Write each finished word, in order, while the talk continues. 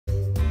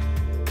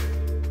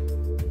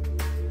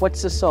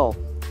What's the soul?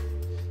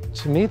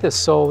 To me, the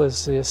soul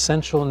is the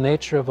essential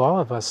nature of all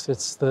of us.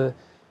 It's the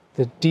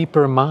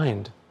deeper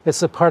mind. It's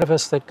the part of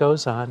us that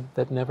goes on,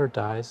 that never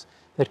dies,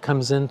 that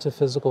comes into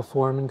physical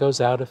form and goes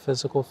out of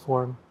physical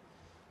form.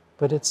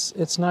 But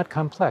it's not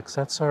complex.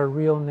 That's our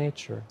real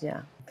nature.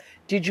 Yeah.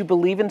 Did you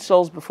believe in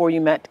souls before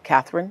you met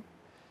Catherine?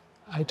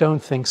 I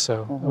don't think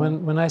so.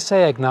 When I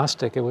say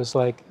agnostic, it was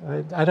like,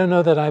 I don't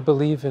know that I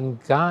believe in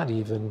God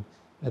even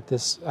at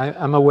this.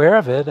 I'm aware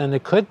of it, and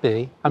it could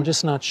be. I'm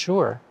just not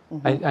sure.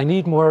 I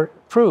need more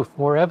proof,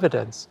 more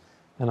evidence,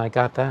 and I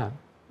got that.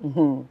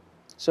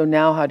 So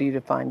now how do you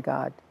define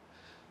God?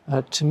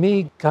 To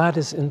me, God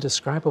is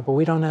indescribable.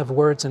 We don't have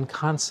words and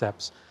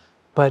concepts,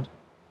 but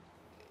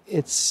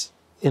it's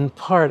in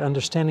part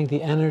understanding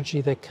the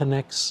energy that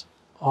connects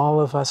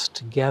all of us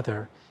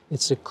together.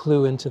 It's a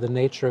clue into the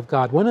nature of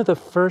God. One of the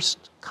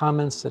first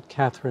comments that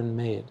Catherine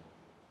made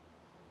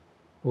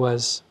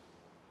was,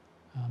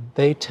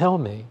 they tell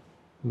me,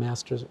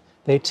 masters,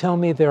 they tell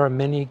me there are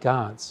many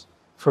gods,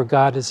 for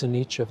God is in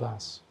each of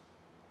us.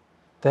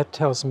 That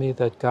tells me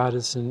that God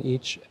is in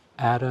each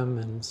atom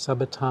and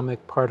subatomic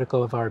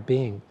particle of our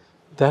being.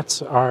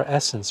 That's our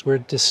essence. We're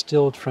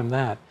distilled from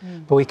that.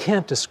 But we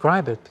can't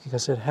describe it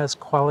because it has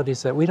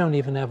qualities that we don't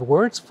even have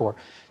words for.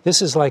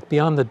 This is like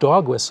beyond the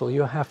dog whistle.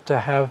 You have to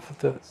have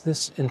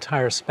this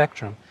entire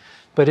spectrum.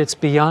 But it's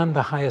beyond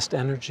the highest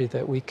energy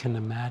that we can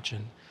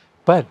imagine.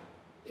 But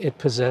it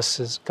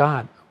possesses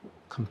God.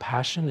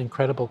 Compassion,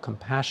 incredible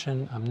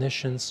compassion,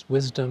 omniscience,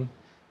 wisdom,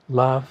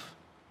 love,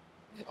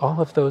 all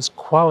of those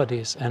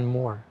qualities and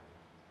more.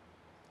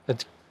 A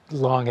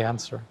long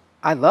answer.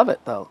 I love it,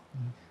 though.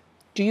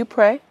 Do you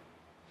pray?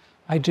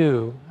 I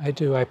do.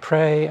 I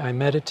pray, I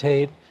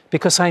meditate,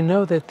 because I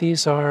know that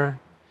these are,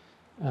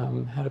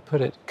 how to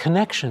put it,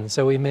 connections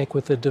that we make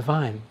with the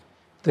divine.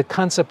 The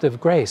concept of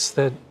grace,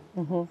 that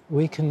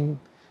we can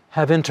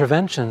have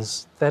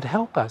interventions that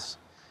help us.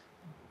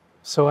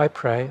 So I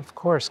pray, of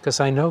course,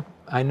 because I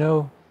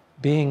know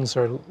beings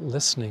are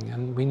listening,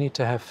 and we need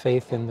to have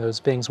faith in those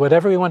beings,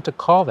 whatever we want to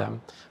call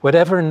them,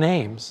 whatever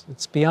names.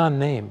 It's beyond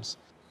names.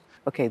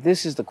 Okay,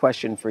 this is the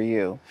question for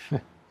you.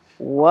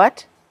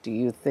 What do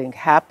you think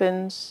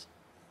happens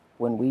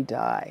when we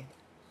die?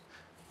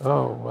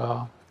 Oh,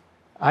 well,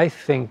 I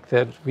think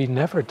that we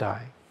never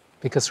die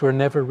because we're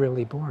never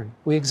really born.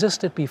 We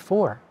existed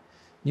before.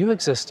 You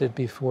existed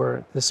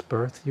before this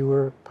birth. You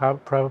were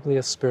probably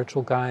a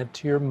spiritual guide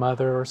to your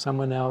mother or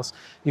someone else.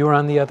 You were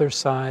on the other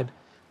side.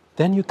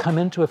 Then you come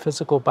into a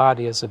physical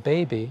body as a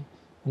baby,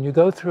 and you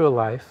go through a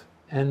life,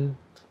 and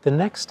the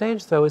next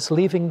stage, though, is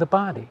leaving the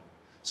body.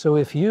 So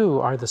if you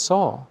are the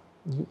soul,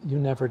 you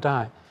never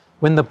die.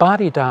 When the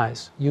body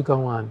dies, you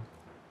go on.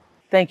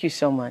 Thank you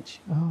so much.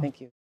 Thank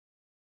you.